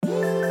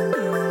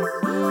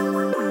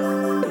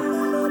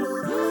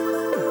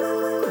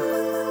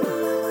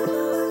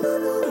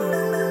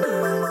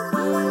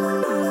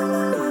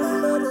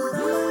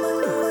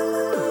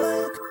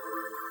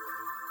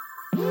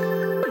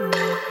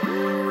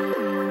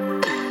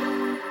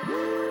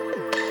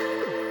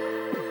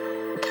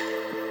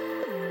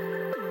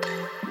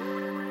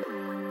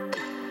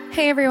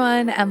Hey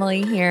everyone,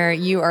 Emily here.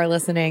 You are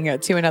listening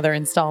to another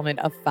installment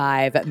of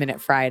 5 Minute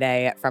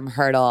Friday from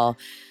Hurdle.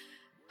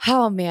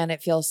 Oh man,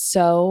 it feels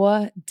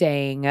so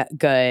dang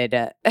good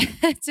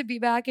to be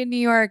back in New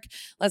York.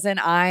 Listen,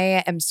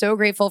 I am so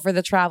grateful for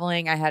the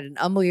traveling. I had an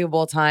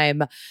unbelievable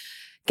time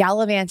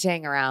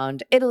gallivanting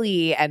around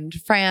Italy and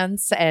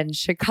France and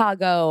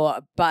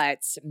Chicago. But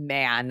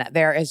man,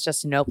 there is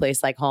just no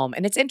place like home.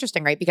 And it's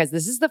interesting, right? Because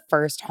this is the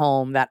first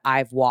home that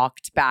I've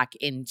walked back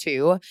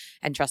into.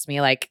 And trust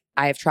me, like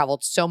I have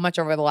traveled so much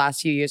over the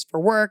last few years for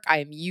work. I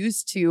am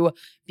used to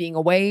being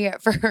away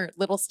for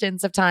little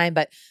stints of time,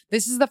 but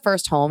this is the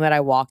first home that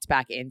I walked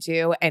back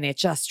into. And it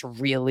just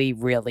really,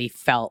 really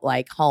felt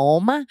like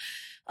home.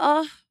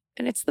 And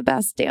it's the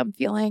best damn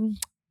feeling.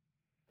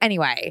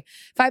 Anyway,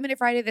 5 Minute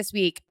Friday this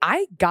week,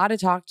 I got to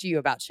talk to you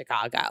about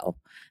Chicago.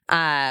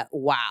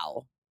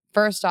 Wow.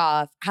 First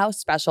off, how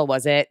special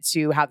was it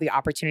to have the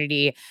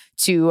opportunity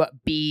to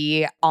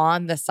be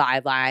on the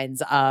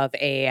sidelines of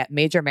a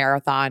major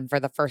marathon for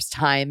the first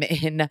time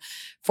in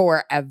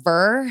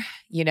forever?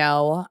 You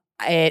know,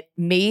 it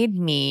made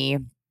me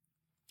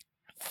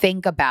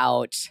think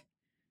about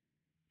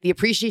the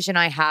appreciation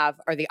I have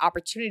or the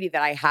opportunity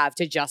that I have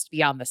to just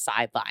be on the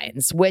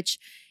sidelines, which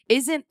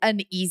isn't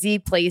an easy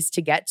place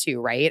to get to,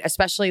 right?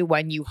 Especially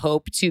when you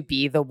hope to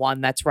be the one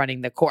that's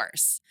running the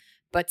course.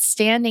 But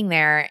standing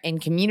there in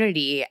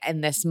community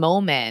in this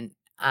moment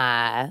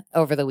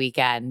over the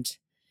weekend,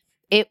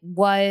 it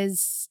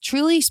was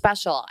truly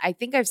special. I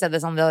think I've said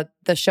this on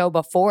the show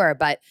before,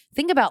 but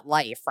think about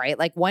life, right?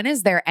 Like, when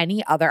is there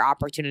any other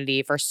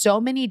opportunity for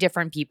so many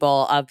different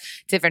people of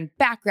different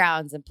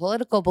backgrounds and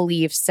political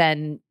beliefs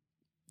and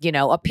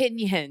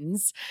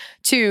opinions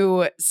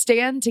to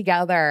stand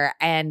together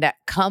and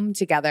come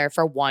together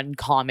for one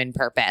common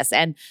purpose?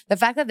 And the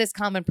fact that this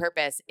common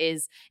purpose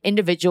is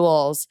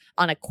individuals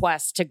on a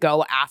quest to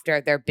go after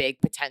their big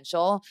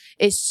potential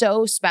is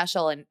so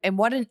special. And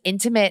what an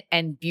intimate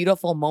and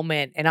beautiful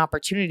moment and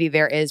opportunity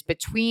there is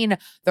between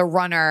the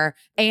runner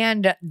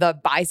and the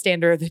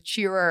bystander, the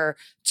cheerer,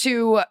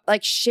 to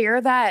like share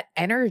that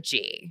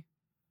energy.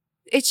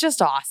 It's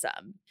just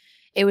awesome.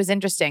 It was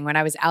interesting when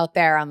I was out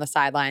there on the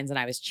sidelines and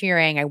I was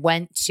cheering. I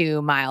went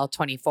to mile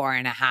 24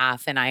 and a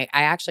half. And I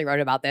actually wrote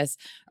about this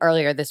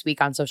earlier this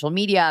week on social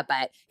media.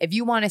 But if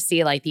you want to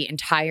see like the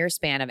entire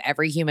span of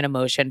every human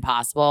emotion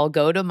possible,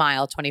 go to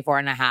mile 24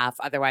 and a half,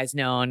 otherwise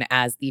known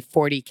as the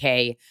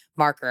 40K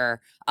marker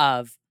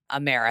of a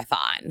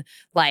marathon.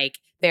 Like,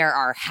 there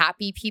are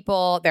happy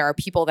people. There are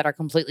people that are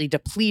completely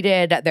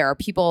depleted. There are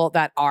people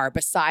that are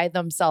beside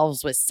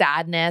themselves with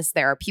sadness.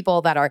 There are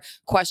people that are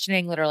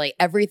questioning literally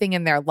everything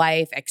in their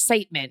life,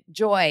 excitement,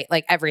 joy,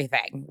 like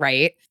everything,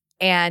 right?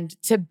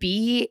 And to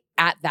be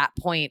at that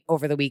point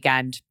over the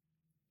weekend,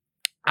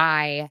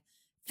 I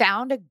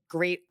found a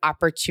great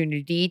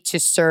opportunity to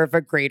serve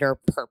a greater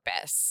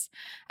purpose.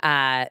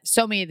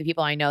 So many of the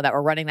people I know that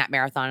were running that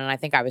marathon, and I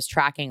think I was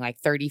tracking like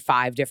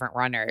 35 different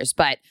runners,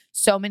 but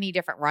so many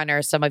different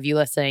runners. Some of you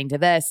listening to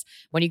this,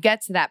 when you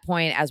get to that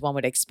point, as one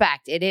would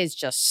expect, it is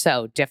just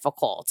so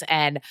difficult.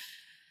 And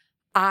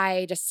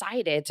I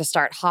decided to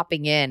start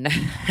hopping in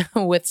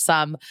with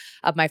some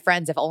of my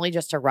friends, if only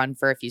just to run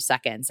for a few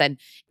seconds. And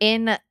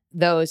in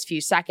those few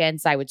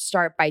seconds, I would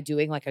start by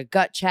doing like a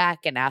gut check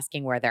and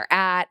asking where they're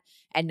at.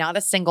 And not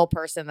a single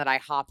person that I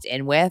hopped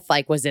in with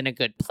like was in a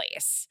good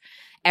place.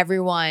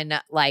 Everyone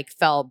like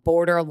felt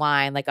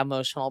borderline, like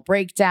emotional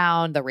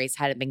breakdown. The race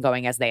hadn't been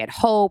going as they had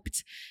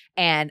hoped.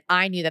 And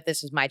I knew that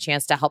this was my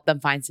chance to help them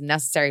find some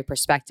necessary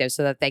perspective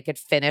so that they could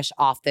finish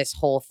off this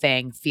whole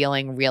thing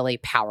feeling really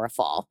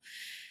powerful.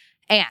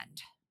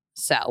 And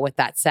so with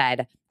that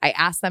said, I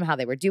asked them how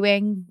they were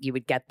doing. You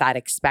would get that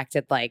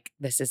expected, like,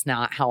 this is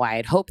not how I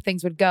had hoped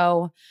things would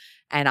go.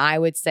 And I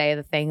would say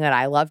the thing that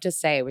I love to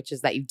say, which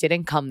is that you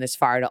didn't come this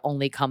far to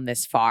only come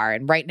this far.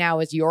 And right now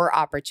is your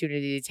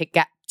opportunity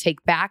to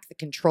take back the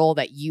control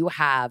that you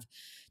have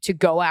to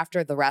go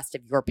after the rest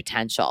of your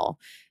potential,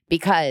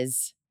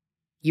 because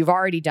you've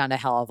already done a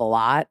hell of a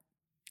lot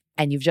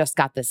and you've just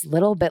got this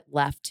little bit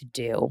left to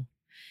do.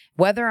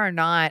 Whether or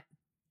not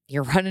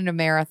you're running a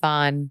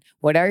marathon,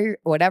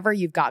 whatever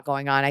you've got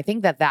going on, I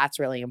think that that's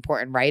really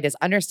important, right? Is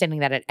understanding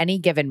that at any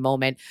given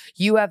moment,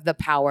 you have the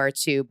power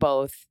to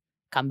both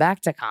come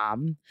back to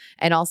calm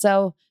and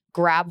also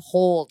grab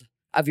hold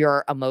of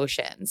your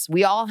emotions.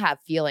 We all have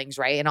feelings,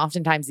 right? And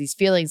oftentimes these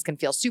feelings can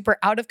feel super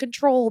out of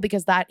control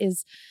because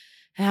that's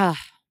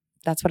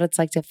what it's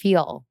like to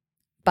feel.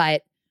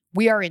 But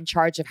we are in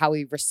charge of how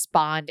we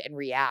respond and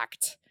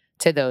react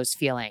to those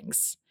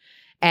feelings.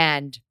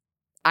 And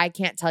I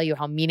can't tell you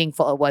how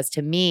meaningful it was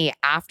to me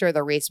after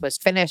the race was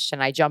finished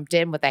and I jumped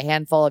in with a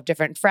handful of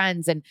different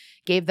friends and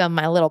gave them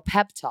my little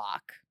pep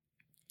talk,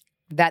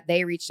 that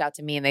they reached out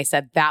to me and they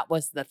said, that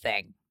was the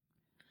thing.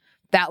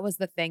 That was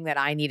the thing that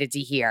I needed to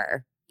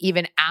hear.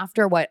 Even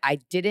after what I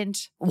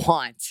didn't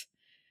want,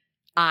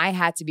 I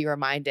had to be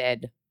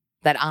reminded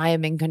that I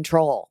am in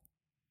control.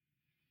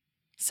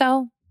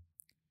 So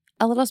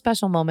a little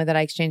special moment that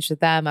I exchanged with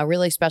them, a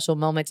really special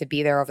moment to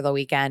be there over the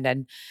weekend.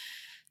 And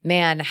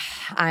Man,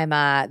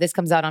 this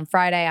comes out on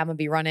Friday. I'm going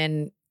to be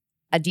running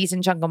a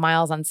decent chunk of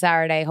miles on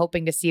Saturday,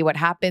 hoping to see what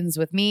happens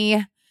with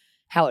me,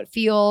 how it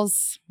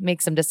feels,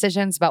 make some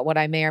decisions about what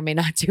I may or may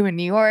not do in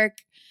New York.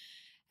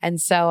 And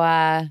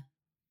so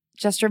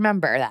just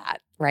remember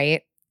that,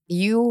 right?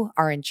 You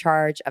are in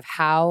charge of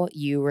how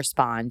you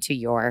respond to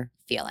your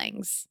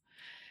feelings.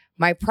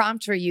 My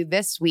prompt for you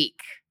this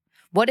week: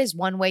 what is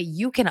one way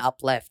you can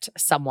uplift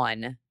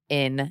someone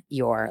in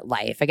your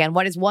life? Again,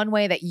 what is one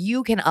way that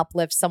you can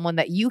uplift someone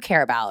that you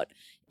care about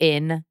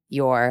in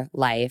your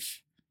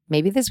life?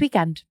 Maybe this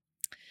weekend.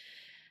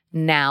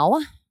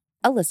 Now,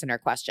 a listener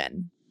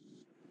question.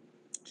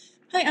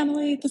 Hi,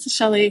 Emily. This is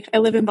Shelly. I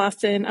live in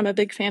Boston. I'm a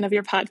big fan of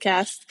your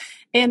podcast.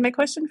 And my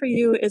question for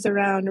you is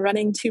around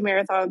running 2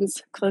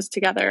 marathons close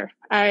together.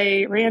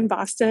 I ran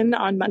Boston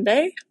on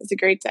Monday. It was a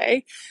great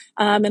day.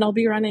 And I'll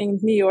be running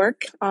New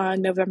York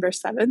on November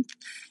 7th.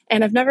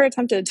 And I've never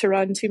attempted to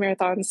run 2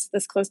 marathons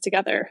this close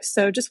together.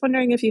 So just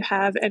wondering if you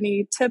have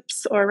any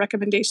tips or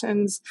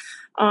recommendations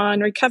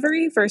on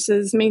recovery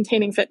versus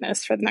maintaining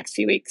fitness for the next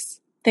few weeks.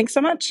 Thanks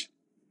so much.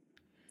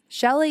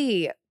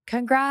 Shelly,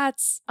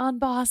 congrats on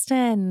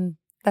Boston.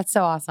 That's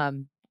so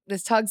awesome.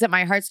 This tugs at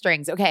my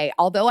heartstrings. Okay,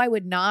 although I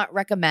would not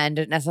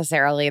recommend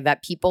necessarily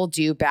that people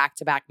do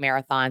back-to-back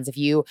marathons, if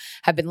you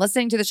have been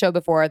listening to the show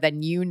before,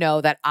 then you know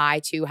that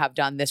I too have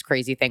done this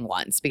crazy thing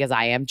once, because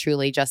I am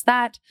truly just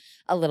that,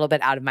 a little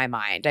bit out of my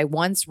mind. I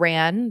once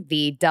ran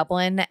the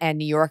Dublin and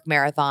New York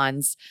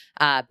marathons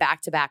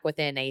back-to-back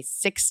within a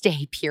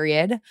 6-day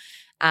period.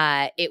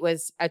 It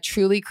was a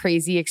truly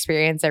crazy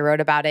experience. I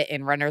wrote about it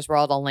in Runner's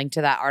World. I'll link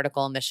to that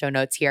article in the show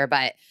notes here.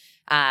 But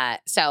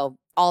so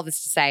all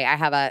this to say, I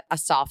have a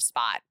soft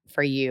spot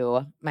for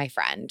you, my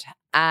friend.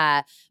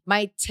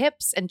 My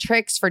tips and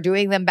tricks for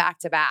doing them back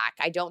to back.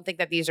 I don't think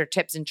that these are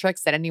tips and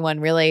tricks that anyone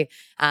really,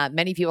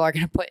 many people are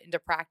going to put into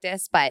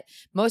practice. But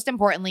most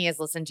importantly is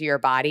listen to your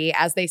body.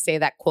 As they say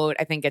that quote,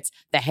 I think it's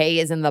the hay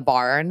is in the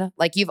barn.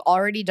 Like, you've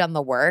already done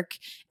the work,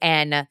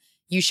 and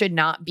you should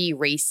not be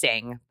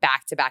racing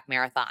back-to-back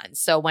marathons.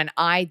 So when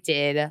I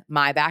did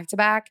my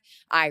back-to-back,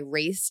 I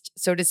raced,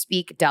 so to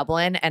speak,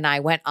 Dublin, and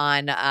I went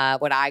on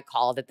what I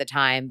called at the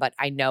time, but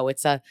I know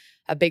it's a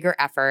bigger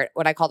effort,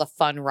 what I called a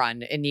fun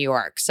run in New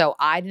York. So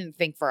I didn't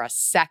think for a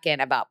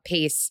second about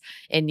pace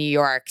in New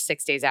York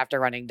 6 days after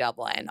running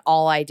Dublin.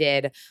 All I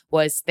did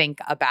was think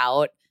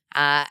about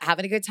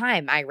having a good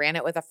time. I ran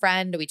it with a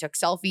friend. We took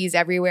selfies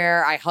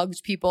everywhere. I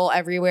hugged people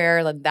everywhere.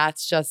 And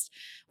that's just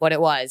what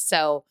it was.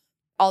 So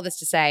all this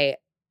to say,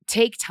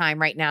 take time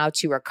right now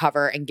to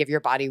recover and give your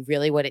body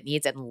really what it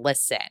needs, and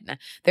listen.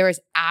 There is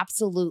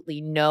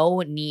absolutely no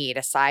need,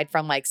 aside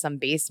from like some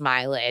base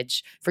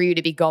mileage, for you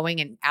to be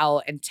going and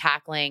out and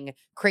tackling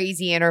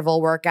crazy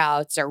interval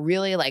workouts or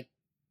really like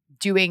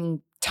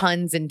doing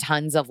tons and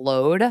tons of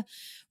load.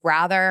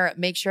 Rather,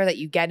 make sure that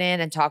you get in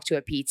and talk to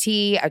a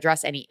PT,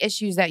 address any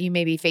issues that you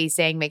may be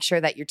facing, make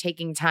sure that you're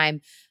taking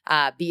time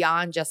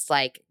beyond just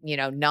like,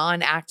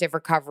 non-active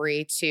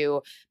recovery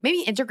to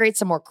maybe integrate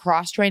some more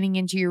cross-training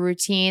into your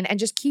routine and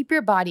just keep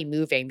your body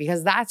moving,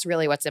 because that's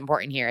really what's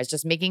important here, is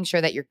just making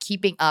sure that you're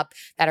keeping up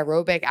that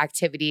aerobic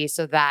activity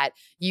so that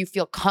you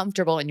feel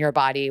comfortable in your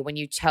body when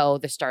you toe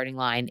the starting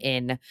line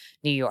in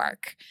New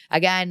York.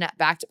 Again,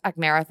 back-to-back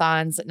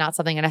marathons, not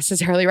something I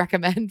necessarily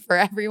recommend for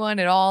everyone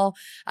at all.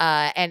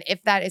 And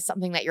if that is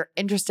something that you're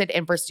interested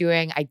in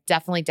pursuing, I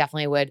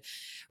definitely would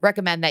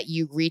recommend that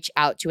you reach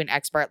out to an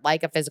expert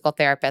like a physical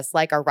therapist,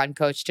 like a run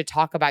coach, to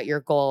talk about your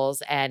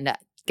goals and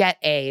get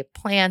a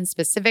plan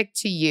specific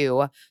to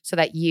you so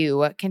that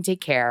you can take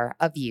care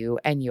of you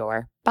and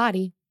your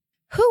body.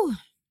 Whew,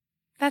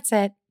 that's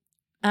it.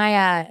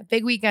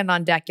 Big weekend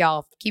on deck,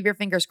 y'all. Keep your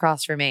fingers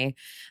crossed for me.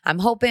 I'm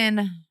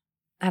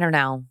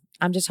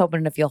just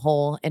hoping to feel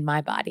whole in my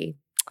body.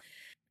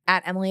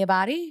 At Emily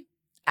Abadi,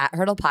 at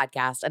Hurdle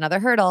Podcast, another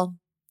hurdle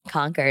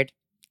conquered.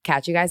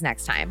 Catch you guys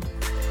next time.